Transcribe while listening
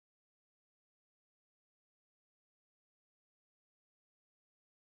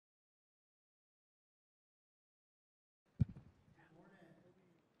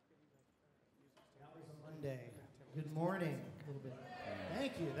Monday. Good morning. A little bit.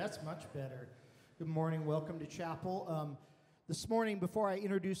 Thank you. That's much better. Good morning. Welcome to chapel. This morning, before I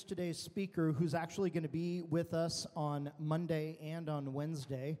introduce today's speaker, who's actually going to be with us on Monday and on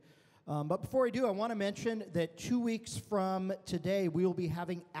Wednesday, but before I do, I want to mention that 2 weeks from today, we will be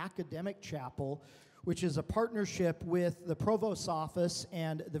having Academic Chapel, which is a partnership with the Provost's office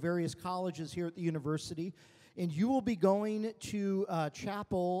and the various colleges here at the university. And you will be going to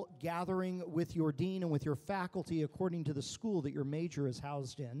chapel, gathering with your dean and with your faculty according to the school that your major is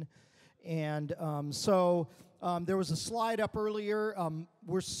housed in. And so there was a slide up earlier.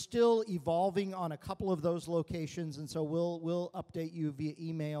 We're still evolving on a couple of those locations, and so we'll update you via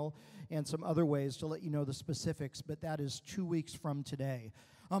email and some other ways to let you know the specifics, but that is 2 weeks from today.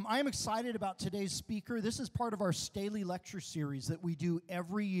 I am excited about today's speaker. This is part of our Staley lecture series that we do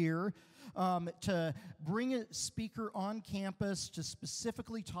every year to bring a speaker on campus to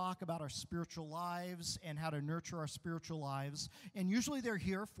specifically talk about our spiritual lives and how to nurture our spiritual lives. And usually they're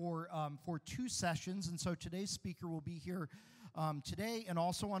here for 2 sessions, and so today's speaker will be here today and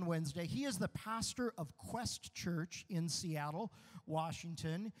also on Wednesday. He is the pastor of Quest Church in Seattle,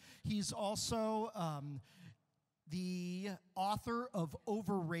 Washington. He's also the author of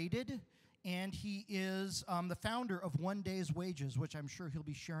Overrated, and he is the founder of One Day's Wages, which I'm sure he'll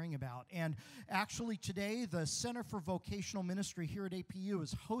be sharing about. And actually today, the Center for Vocational Ministry here at APU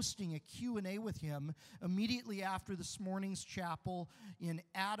is hosting a Q&A with him immediately after this morning's chapel in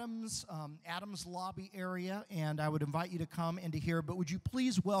Adams Lobby area, and I would invite you to come and to hear. But would you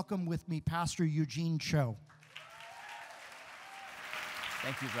please welcome with me Pastor Eugene Cho.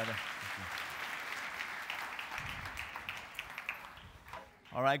 Thank you, brother.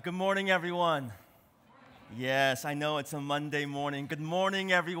 All right, good morning, everyone. Yes, I know it's a Monday morning. Good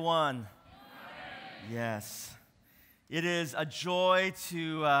morning, everyone. Yes. It is a joy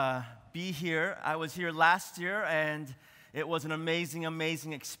to be here. I was here last year, and it was an amazing,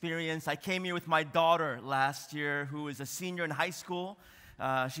 amazing experience. I came here with my daughter last year, who is a senior in high school.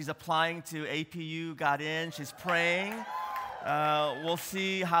 She's applying to APU, got in, she's praying. We'll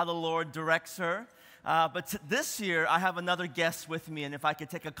see how the Lord directs her. But this year, I have another guest with me, and if I could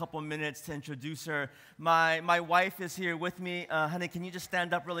take a couple minutes to introduce her. My wife is here with me. Honey, can you just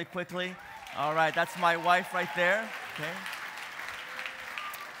stand up really quickly? All right, that's my wife right there. Okay.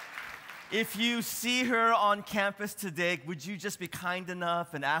 If you see her on campus today, would you just be kind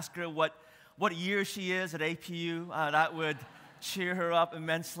enough and ask her what year she is at APU? That would cheer her up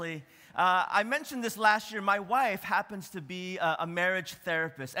immensely. I mentioned this last year. My wife happens to be a marriage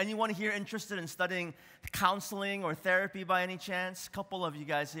therapist. Anyone here interested in studying counseling or therapy by any chance? A couple of you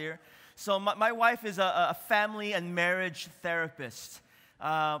guys here. So my wife is a family and marriage therapist.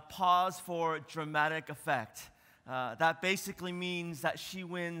 Pause for dramatic effect. That basically means that she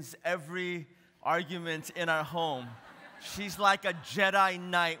wins every argument in our home. She's like a Jedi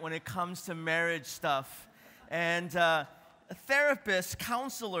Knight when it comes to marriage stuff. And therapists,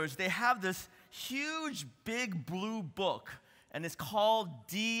 counselors, they have this huge, big blue book, and it's called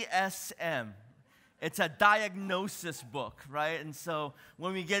DSM. It's a diagnosis book, right? And so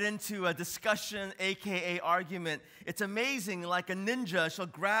when we get into a discussion, aka argument, it's amazing. Like a ninja, she'll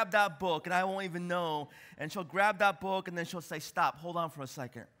grab that book, and I won't even know, and she'll grab that book, and then she'll say, "Stop, hold on for a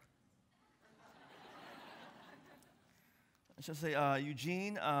second." And she'll say,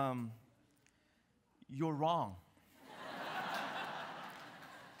 "Eugene, you're wrong."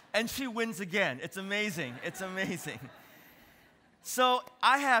 And she wins again. It's amazing. It's amazing. So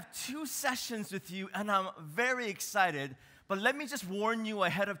I have 2 sessions with you, and I'm very excited. But let me just warn you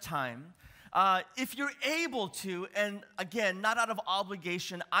ahead of time. If you're able to, and again, not out of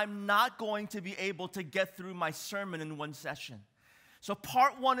obligation, I'm not going to be able to get through my sermon in 1 session. So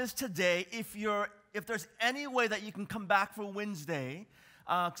part 1 is today. If there's any way that you can come back for Wednesday,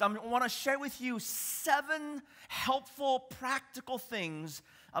 because I want to share with you 7 helpful, practical things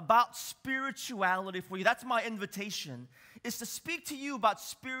about spirituality for you. That's my invitation, is to speak to you about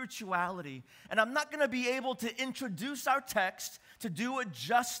spirituality. And I'm not going to be able to introduce our text, to do it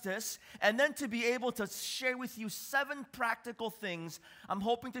justice, and then to be able to share with you 7 practical things. I'm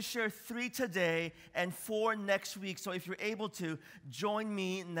hoping to share 3 today and 4 next week. So if you're able to, join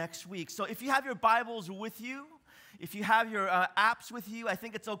me next week. So if you have your Bibles with you, if you have your apps with you, I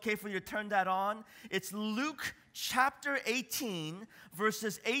think it's okay for you to turn that on. It's Luke chapter 18,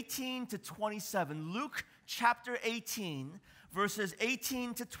 verses 18 to 27. Luke chapter 18, verses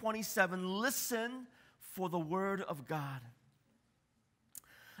 18 to 27. Listen for the word of God.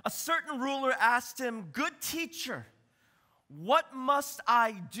 A certain ruler asked him, "Good teacher, what must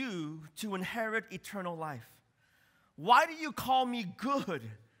I do to inherit eternal life?" "Why do you call me good?"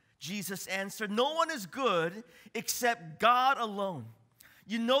 Jesus answered, "No one is good except God alone.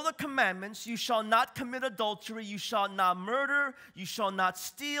 You know the commandments: you shall not commit adultery, you shall not murder, you shall not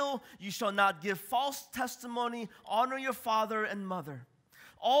steal, you shall not give false testimony, honor your father and mother.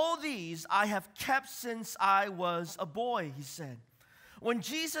 All these I have kept since I was a boy," he said. When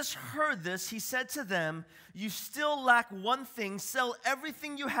Jesus heard this, he said to them, "You still lack one thing. Sell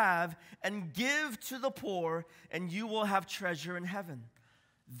everything you have and give to the poor, and you will have treasure in heaven.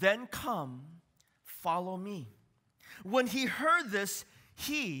 Then come, follow me." When he heard this,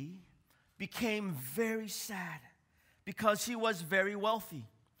 he became very sad because he was very wealthy.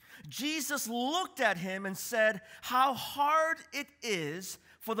 Jesus looked at him and said, "How hard it is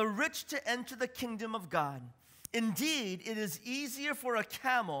for the rich to enter the kingdom of God. Indeed, it is easier for a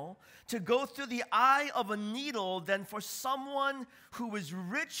camel to go through the eye of a needle than for someone who is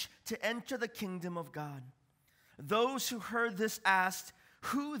rich to enter the kingdom of God." Those who heard this asked,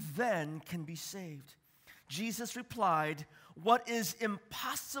 "Who then can be saved?" Jesus replied, "What is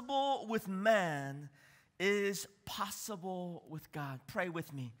impossible with man is possible with God." Pray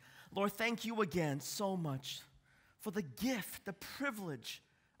with me. Lord, thank you again so much for the gift, the privilege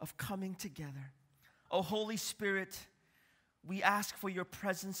of coming together. Oh, Holy Spirit, we ask for your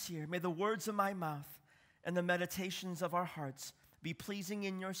presence here. May the words of my mouth and the meditations of our hearts be pleasing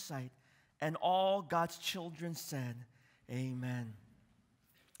in your sight. And all God's children said, amen.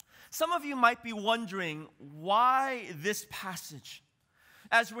 Some of you might be wondering why this passage.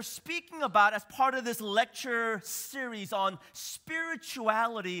 As we're speaking about, as part of this lecture series on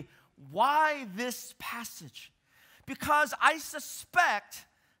spirituality, why this passage? Because I suspect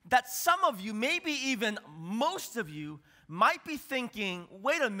that some of you, maybe even most of you, might be thinking,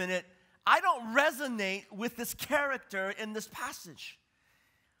 wait a minute, I don't resonate with this character in this passage.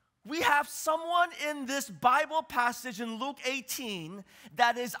 We have someone in this Bible passage in Luke 18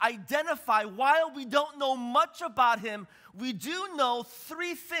 that is identified. While we don't know much about him, we do know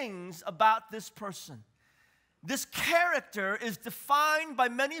three things about this person. This character is defined by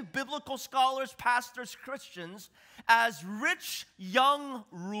many biblical scholars, pastors, Christians, as rich young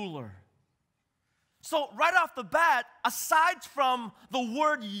ruler. So right off the bat, aside from the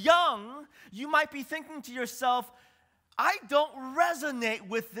word young, you might be thinking to yourself, I don't resonate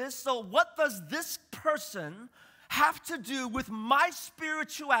with this, so what does this person have to do with my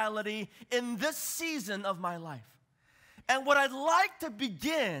spirituality in this season of my life? And what I'd like to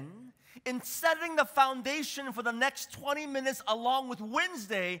begin in setting the foundation for the next 20 minutes along with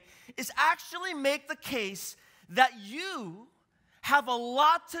Wednesday is actually make the case that you have a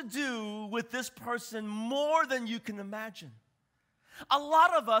lot to do with this person more than you can imagine. A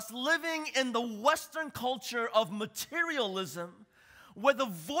lot of us living in the Western culture of materialism, where the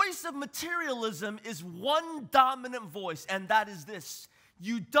voice of materialism is one dominant voice, and that is this: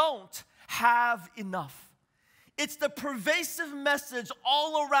 you don't have enough. It's the pervasive message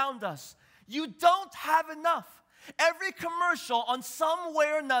all around us. You don't have enough. Every commercial on some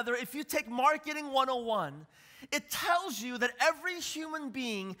way or another, if you take Marketing 101, it tells you that every human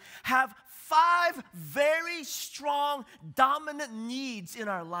being have 5 very strong, dominant needs in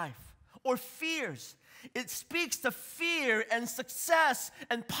our life, or fears. It speaks to fear and success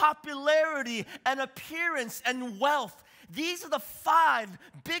and popularity and appearance and wealth. These are the 5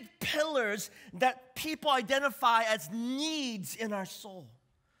 big pillars that people identify as needs in our soul.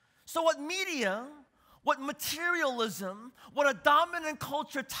 So what media, what materialism, what a dominant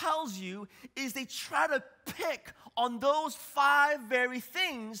culture tells you is they try to pick on those 5 very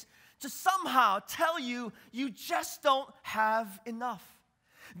things to somehow tell you you just don't have enough.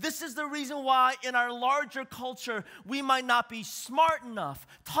 This is the reason why in our larger culture we might not be smart enough,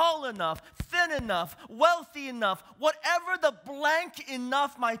 tall enough, thin enough, wealthy enough, whatever the blank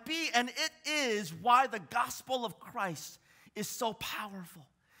enough might be, and it is why the gospel of Christ is so powerful.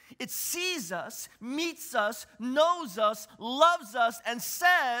 It sees us, meets us, knows us, loves us, and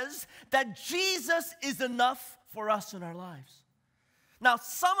says that Jesus is enough for us in our lives. Now,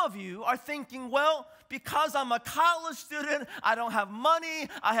 some of you are thinking, well, because I'm a college student, I don't have money,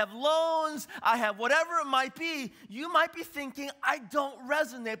 I have loans, I have whatever it might be. You might be thinking, I don't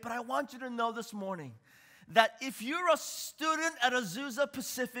resonate, but I want you to know this morning that if you're a student at Azusa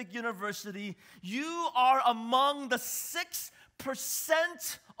Pacific University, you are among the 6%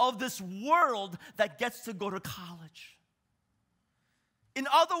 of this world that gets to go to college. In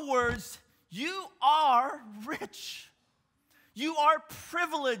other words, you are rich. You are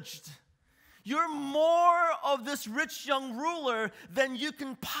privileged. You're more of this rich young ruler than you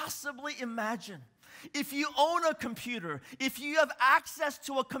can possibly imagine. if you own a computer, if you have access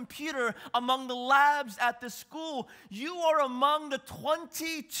to a computer among the labs at the school, you are among the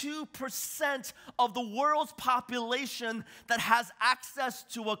 22% of the world's population that has access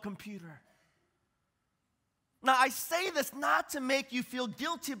to a computer. Now, I say this not to make you feel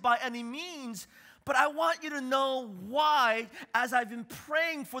guilty by any means, but I want you to know why, as I've been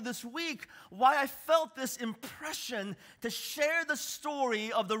praying for this week, why I felt this impression to share the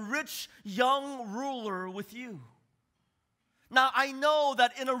story of the rich young ruler with you. Now, I know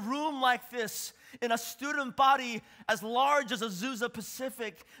that in a room like this, in a student body as large as Azusa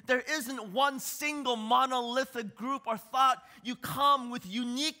Pacific, there isn't one single monolithic group or thought. You come with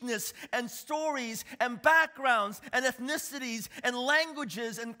uniqueness and stories and backgrounds and ethnicities and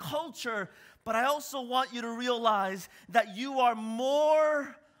languages and culture. But I also want you to realize that you are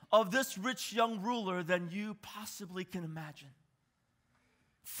more of this rich young ruler than you possibly can imagine.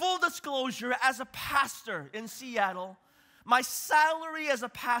 Full disclosure, as a pastor in Seattle, my salary as a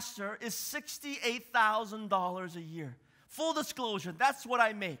pastor is $68,000 a year. Full disclosure, that's what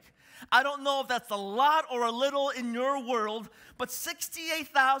I make. I don't know if that's a lot or a little in your world, but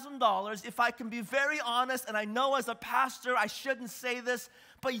 $68,000, if I can be very honest, and I know as a pastor I shouldn't say this,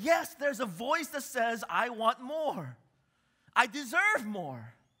 but yes, there's a voice that says, I want more. I deserve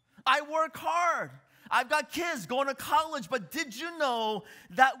more. I work hard. I've got kids going to college, but did you know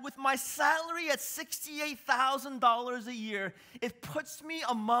that with my salary at $68,000 a year, it puts me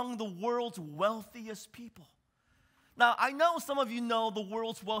among the world's wealthiest people? Now, I know some of you know the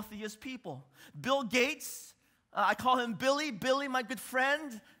world's wealthiest people. Bill Gates, I call him Billy. Billy, my good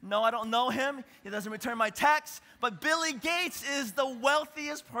friend. No, I don't know him. He doesn't return my texts. But Billy Gates is the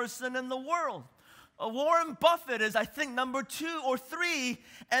wealthiest person in the world. Warren Buffett is, I think, number 2 or 3,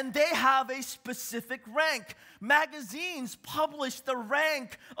 and they have a specific rank. Magazines publish the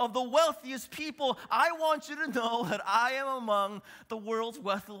rank of the wealthiest people. I want you to know that I am among the world's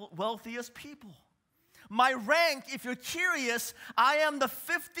wealthiest people. My rank, if you're curious, I am the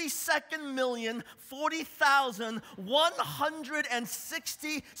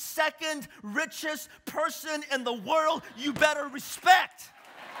 52,040,162nd richest person in the world. You better respect.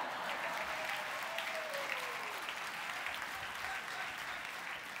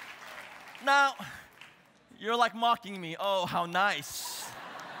 Now, you're like mocking me. Oh, how nice.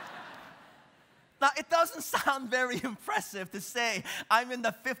 Now, it doesn't sound very impressive to say I'm in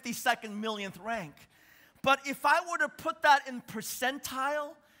the 52nd millionth rank. But if I were to put that in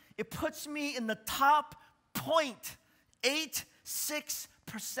percentile, it puts me in the top 0.86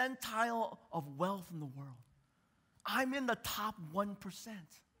 percentile of wealth in the world. I'm in the top 1%.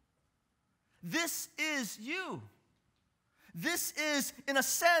 This is you. This is, in a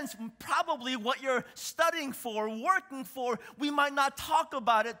sense, probably what you're studying for, working for. We might not talk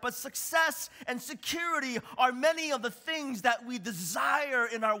about it, but success and security are many of the things that we desire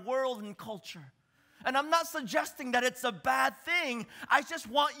in our world and culture. And I'm not suggesting that it's a bad thing. I just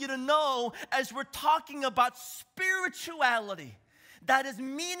want you to know, as we're talking about spirituality that is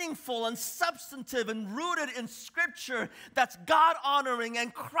meaningful and substantive and rooted in Scripture, that's God-honoring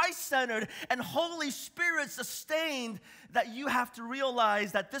and Christ-centered and Holy Spirit-sustained, that you have to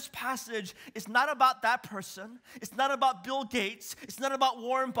realize that this passage is not about that person. It's not about Bill Gates. It's not about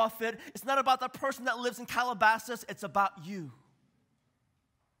Warren Buffett. It's not about the person that lives in Calabasas. It's about you.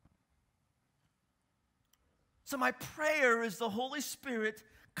 So my prayer is the Holy Spirit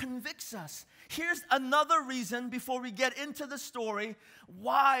convicts us. Here's another reason, before we get into the story,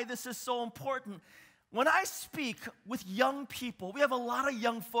 why this is so important. When I speak with young people, we have a lot of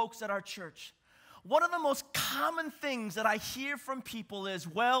young folks at our church. One of the most common things that I hear from people is,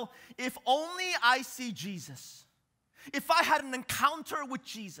 well, if only I see Jesus. If I had an encounter with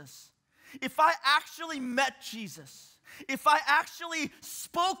Jesus. If I actually met Jesus. If I actually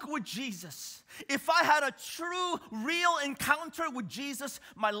spoke with Jesus, if I had a true, real encounter with Jesus,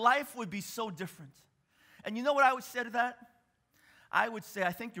 my life would be so different. And you know what I would say to that? I would say,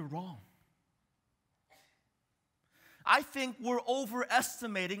 I think you're wrong. I think we're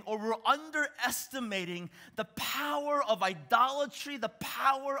overestimating or we're underestimating the power of idolatry, the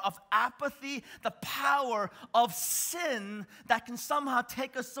power of apathy, the power of sin that can somehow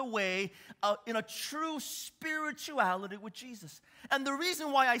take us away in a true spirituality with Jesus. And the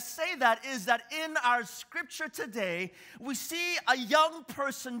reason why I say that is that in our scripture today, we see a young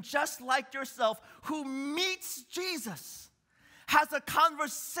person just like yourself who meets Jesus, has a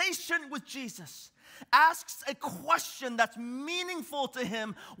conversation with Jesus, asks a question that's meaningful to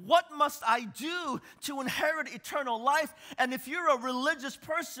him. What must I do to inherit eternal life? And if you're a religious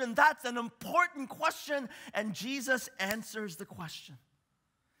person, that's an important question, and Jesus answers the question.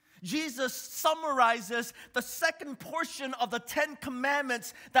 Jesus summarizes the second portion of the 10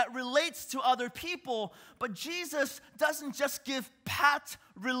 Commandments that relates to other people. But Jesus doesn't just give pat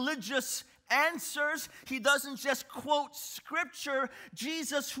religious answers. He doesn't just quote scripture.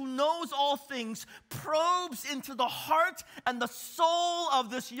 Jesus, who knows all things, probes into the heart and the soul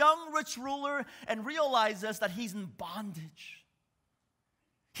of this young rich ruler and realizes that he's in bondage.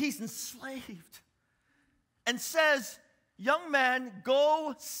 He's enslaved. And says, young man,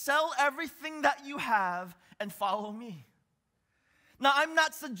 go sell everything that you have and follow me. Now, I'm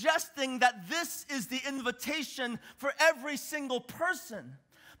not suggesting that this is the invitation for every single person,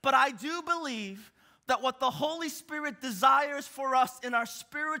 but I do believe that what the Holy Spirit desires for us in our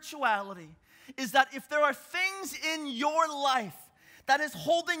spirituality is that if there are things in your life that is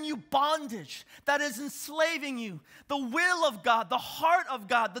holding you bondage, that is enslaving you, the will of God, the heart of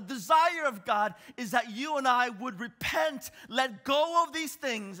God, the desire of God is that you and I would repent, let go of these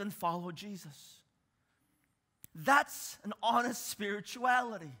things, and follow Jesus. That's an honest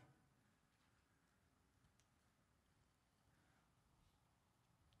spirituality.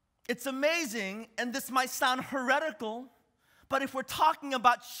 It's amazing, and this might sound heretical, but if we're talking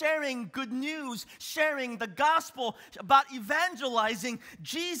about sharing good news, sharing the gospel, about evangelizing,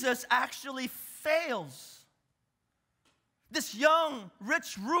 Jesus actually fails. This young,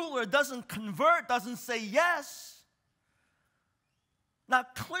 rich ruler doesn't convert, doesn't say yes. Now,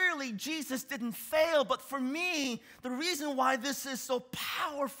 clearly, Jesus didn't fail, but for me, the reason why this is so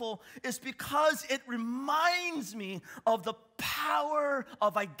powerful is because it reminds me of the power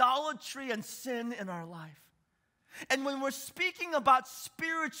of idolatry and sin in our life. And when we're speaking about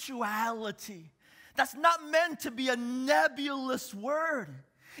spirituality, that's not meant to be a nebulous word.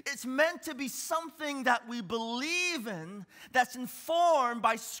 It's meant to be something that we believe in, that's informed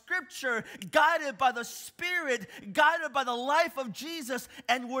by Scripture, guided by the Spirit, guided by the life of Jesus,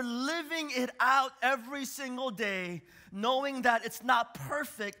 and we're living it out every single day, knowing that it's not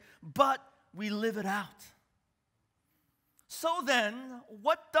perfect, but we live it out. So then,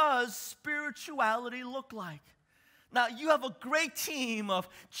 what does spirituality look like? Now, you have a great team of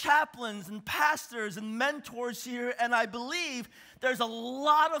chaplains and pastors and mentors here, and I believe there's a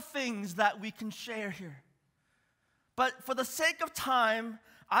lot of things that we can share here. But for the sake of time,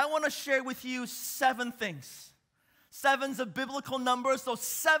 I want to share with you 7 things. 7's a biblical number, so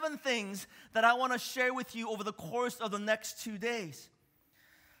 7 things that I want to share with you over the course of the next 2 days.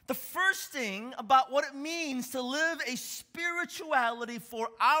 The first thing about what it means to live a spirituality for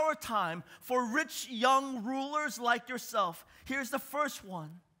our time, for rich young rulers like yourself, here's the first one.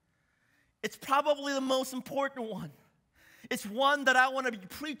 It's probably the most important one. It's one that I want to be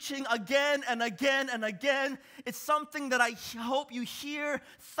preaching again and again and again. It's something that I hope you hear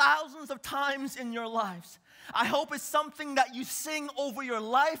thousands of times in your lives. I hope it's something that you sing over your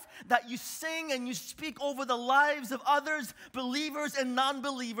life, that you sing and you speak over the lives of others, believers and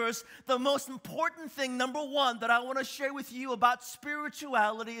non-believers. The most important thing, number 1, that I want to share with you about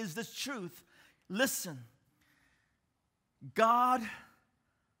spirituality is this truth. Listen, God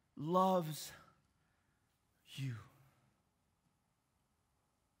loves you.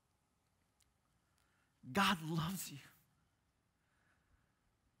 God loves you.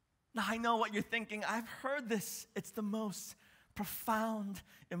 Now, I know what you're thinking. I've heard this. It's the most profound,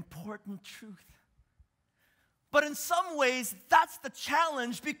 important truth. But in some ways, that's the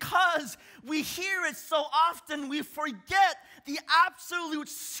challenge because we hear it so often, we forget the absolute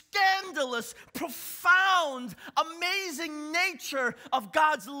scandalous, profound, amazing nature of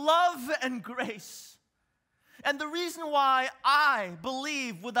God's love and grace. And the reason why I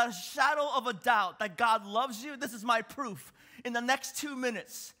believe without a shadow of a doubt that God loves you, this is my proof in the next 2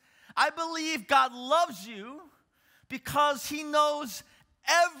 minutes. I believe God loves you because He knows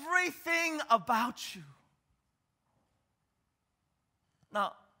everything about you.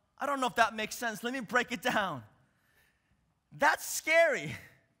 Now, I don't know if that makes sense. Let me break it down. That's scary.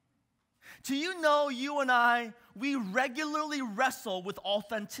 Do you know you and I, we regularly wrestle with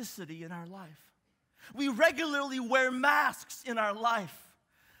authenticity in our life. We regularly wear masks in our life.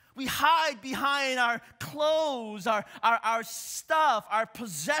 We hide behind our clothes, our stuff, our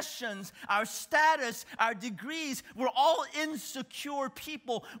possessions, our status, our degrees. We're all insecure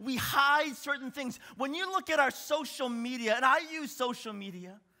people. We hide certain things. When you look at our social media, and I use social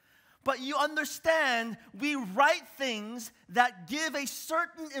media, but you understand we write things that give a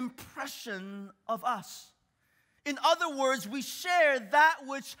certain impression of us. In other words, we share that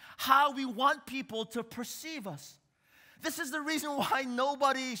which how we want people to perceive us. This is the reason why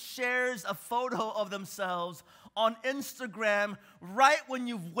nobody shares a photo of themselves on Instagram right when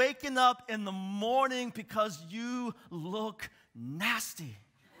you've waken up in the morning because you look nasty.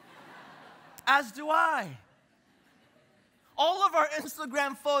 as do I. All of our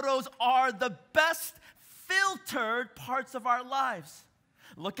Instagram photos are the best filtered parts of our lives.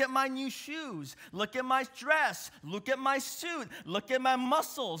 Look at my new shoes. Look at my dress. Look at my suit. Look at my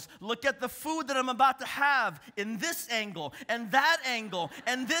muscles. Look at the food that I'm about to have in this angle and that angle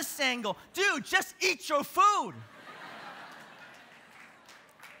and this angle. Dude, just eat your food.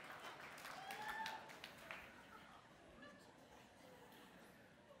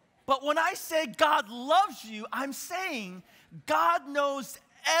 But when I say God loves you, I'm saying God knows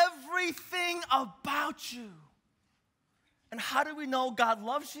everything about you. And how do we know God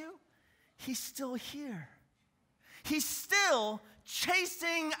loves you? He's still here. He's still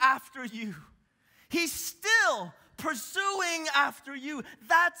chasing after you. He's still pursuing after you.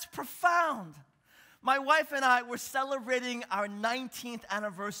 That's profound. My wife and I were celebrating our 19th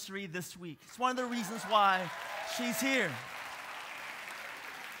anniversary this week. It's one of the reasons why she's here.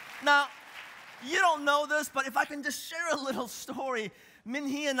 Now, you don't know this, but if I can just share a little story.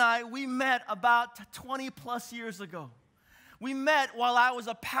 Minhee and I, we met about 20 plus years ago. We met while I was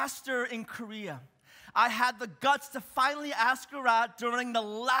a pastor in Korea. I had the guts to finally ask her out during the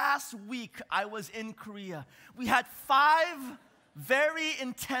last week I was in Korea. We had 5 very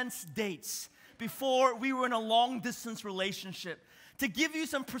intense dates before we were in a long-distance relationship. To give you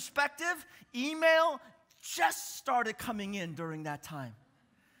some perspective, email just started coming in during that time.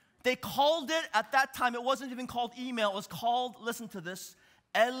 They called it, at that time, it wasn't even called email, it was called, listen to this,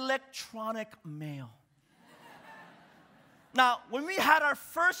 electronic mail. Now, when we had our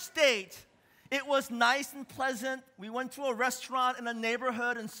first date, it was nice and pleasant. We went to a restaurant in a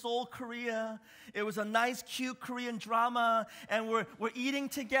neighborhood in Seoul, Korea. It was a nice, cute Korean drama, and we're eating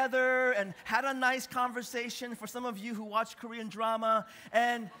together and had a nice conversation for some of you who watch Korean drama.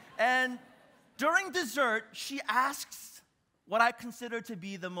 And during dessert, she asks what I consider to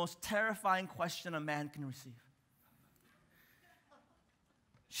be the most terrifying question a man can receive.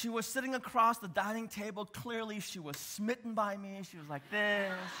 She was sitting across the dining table. Clearly, she was smitten by me. She was like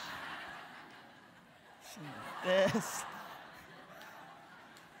this. She was like this.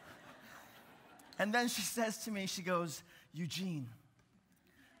 And then she says to me, she goes, Eugene,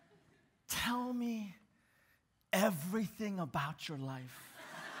 tell me everything about your life.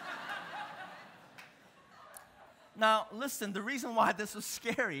 Now, listen, the reason why this was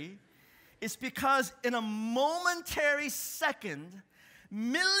scary is because in a momentary second,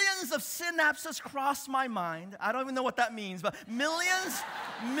 millions of synapses crossed my mind. I don't even know what that means, but millions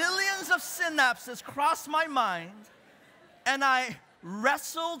of synapses crossed my mind, and I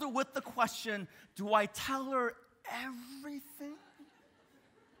wrestled with the question, do I tell her everything,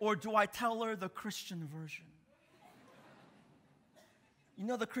 or do I tell her the Christian version? You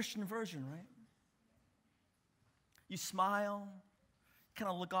know the Christian version, right? You smile, kind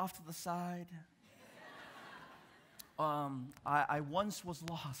of look off to the side. I once was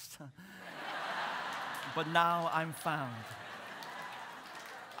lost, but now I'm found.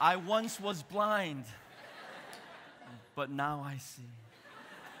 I once was blind, but now I see.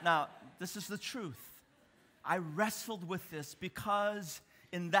 Now, this is the truth. I wrestled with this because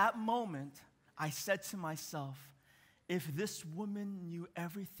in that moment, I said to myself, if this woman knew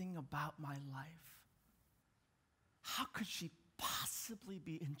everything about my life, how could she possibly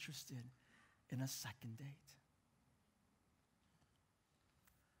be interested in a second date?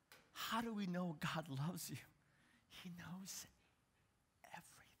 How do we know God loves you? He knows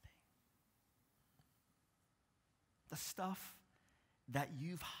everything. The stuff that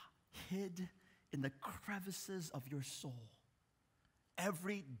you've hid in the crevices of your soul,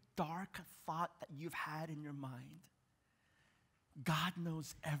 every dark thought that you've had in your mind, God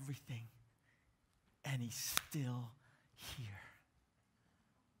knows everything, and He's still here.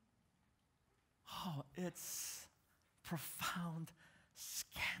 Oh, it's profound,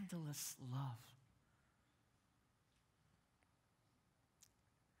 scandalous love.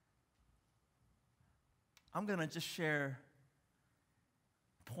 I'm going to just share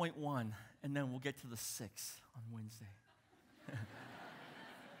point 1, and then we'll get to the 6 on Wednesday.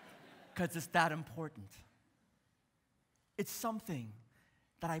 Because it's that important. It's something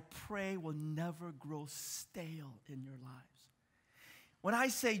that I pray will never grow stale in your lives. When I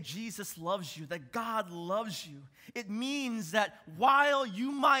say Jesus loves you, that God loves you, it means that while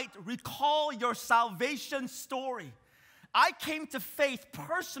you might recall your salvation story, I came to faith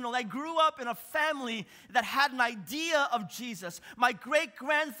personally. I grew up in a family that had an idea of Jesus. My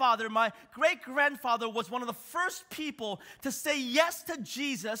great-grandfather was one of the first people to say yes to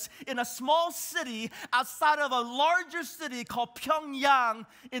Jesus in a small city outside of a larger city called Pyongyang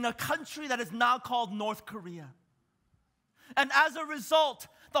in a country that is now called North Korea. And as a result,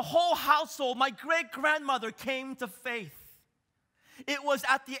 The whole household, my great-grandmother came to faith. It was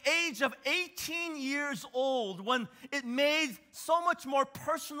at the age of 18 years old when it made so much more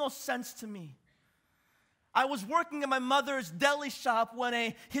personal sense to me. I was working in my mother's deli shop when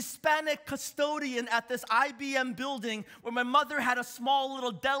a Hispanic custodian at this IBM building where my mother had a small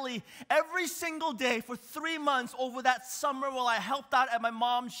little deli every single day for 3 months over that summer while I helped out at my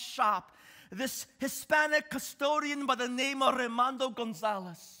mom's shop. This Hispanic custodian by the name of Raimondo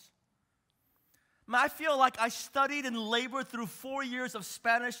Gonzalez. I feel like I studied and labored through 4 years of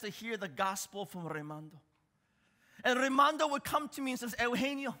Spanish to hear the gospel from Raimondo. And Raimondo would come to me and says,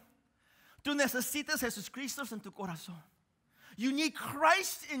 Eugenio, tú necesitas Jesucristo en tu corazón. You need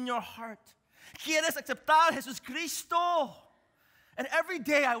Christ in your heart. ¿Quieres aceptar Jesucristo? And every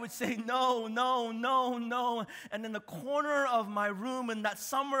day I would say, no, no, no, no. And in the corner of my room in that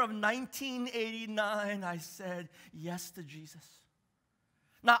summer of 1989, I said yes to Jesus.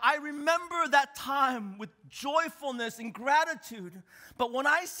 Now, I remember that time with joyfulness and gratitude, but when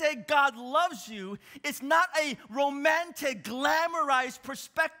I say God loves you, it's not a romantic, glamorized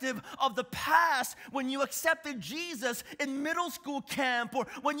perspective of the past when you accepted Jesus in middle school camp, or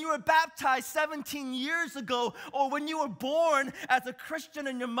when you were baptized 17 years ago, or when you were born as a Christian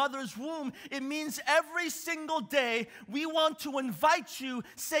in your mother's womb. It means every single day we want to invite you,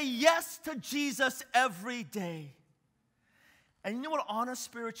 say yes to Jesus every day. And you know what honest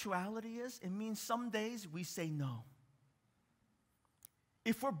spirituality is? It means some days we say no.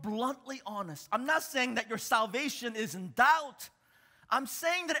 If we're bluntly honest, I'm not saying that your salvation is in doubt. I'm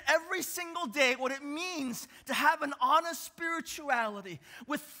saying that every single day, what it means to have an honest spirituality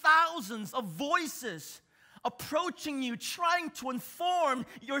with thousands of voices approaching you, trying to inform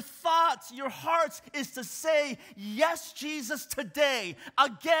your thoughts, your hearts, is to say, yes, Jesus, today.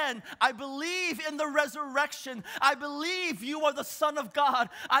 Again, I believe in the resurrection. I believe you are the Son of God.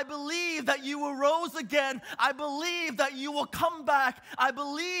 I believe that you arose again. I believe that you will come back. I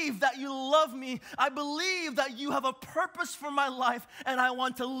believe that you love me. I believe that you have a purpose for my life, and I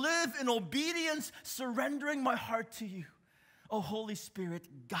want to live in obedience, surrendering my heart to you. Oh, Holy Spirit,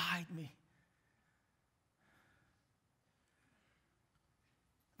 guide me.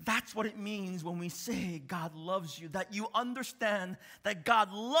 That's what it means when we say God loves you, that you understand that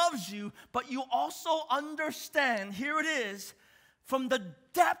God loves you, but you also understand, here it is, from the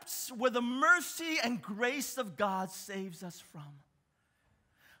depths where the mercy and grace of God saves us from.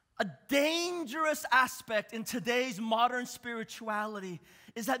 A dangerous aspect in today's modern spirituality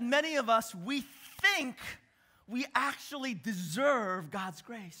is that many of us, we think we actually deserve God's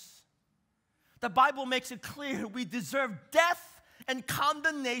grace. The Bible makes it clear we deserve death and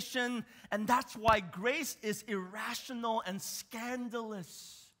condemnation, and that's why grace is irrational and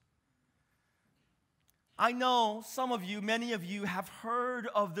scandalous. I know some of you, many of you, have heard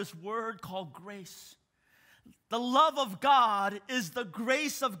of this word called grace. The love of God is the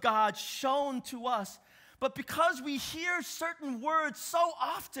grace of God shown to us. But because we hear certain words so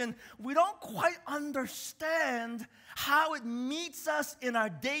often, we don't quite understand how it meets us in our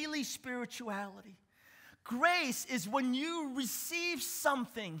daily spirituality. Grace is when you receive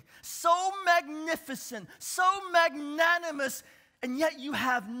something so magnificent, so magnanimous, and yet you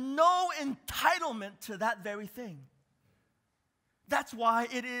have no entitlement to that very thing. That's why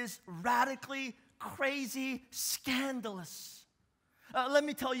it is radically crazy, scandalous. Let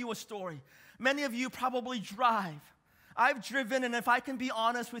me tell you a story. Many of you probably drive. I've driven, and if I can be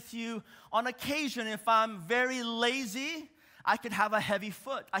honest with you, on occasion, if I'm very lazy, I could have a heavy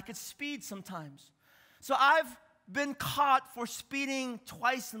foot. I could speed sometimes. So I've been caught for speeding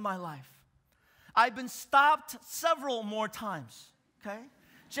twice in my life. I've been stopped several more times, okay?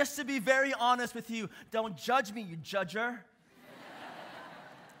 Just to be very honest with you, don't judge me, you judger.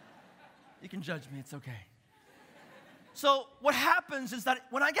 You can judge me, it's okay. So what happens is that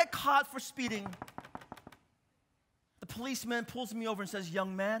when I get caught for speeding, the policeman pulls me over and says,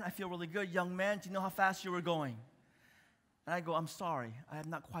 young man, I feel really good. Young man, do you know how fast you were going? And I go, I'm sorry, I'm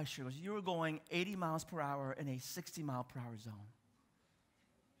not quite sure. He goes, you were going 80 miles per hour in a 60 mile per hour zone.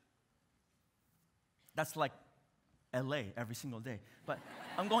 That's like LA every single day. But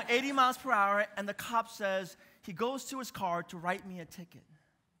I'm going 80 miles per hour, and the cop says he goes to his car to write me a ticket.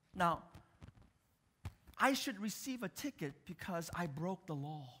 Now, I should receive a ticket because I broke the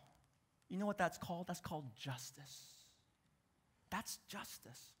law. You know what that's called? That's called justice. That's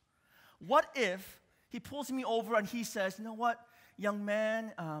justice. What if he pulls me over and he says, you know what, young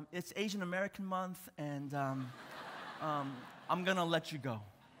man, it's Asian American month, and I'm going to let you go.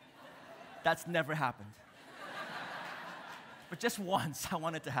 That's never happened. But just once, I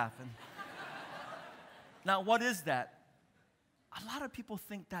want it to happen. Now, what is that? a lot of people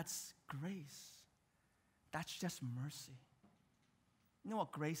think that's grace. That's just mercy. You know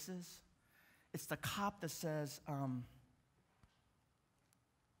what grace is? It's the cop that says, I'm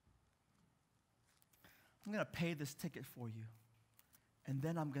going to pay this ticket for you, and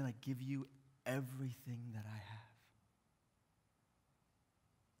then I'm going to give you everything that I have.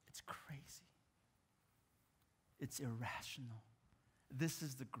 It's crazy. It's irrational. This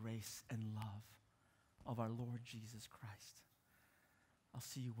is the grace and love of our Lord Jesus Christ. I'll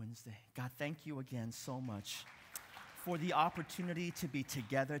see you Wednesday. God, thank you again so much for the opportunity to be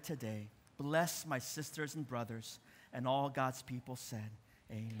together today. Bless my sisters and brothers, and all God's people said,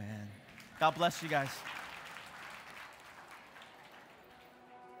 amen. God bless you guys.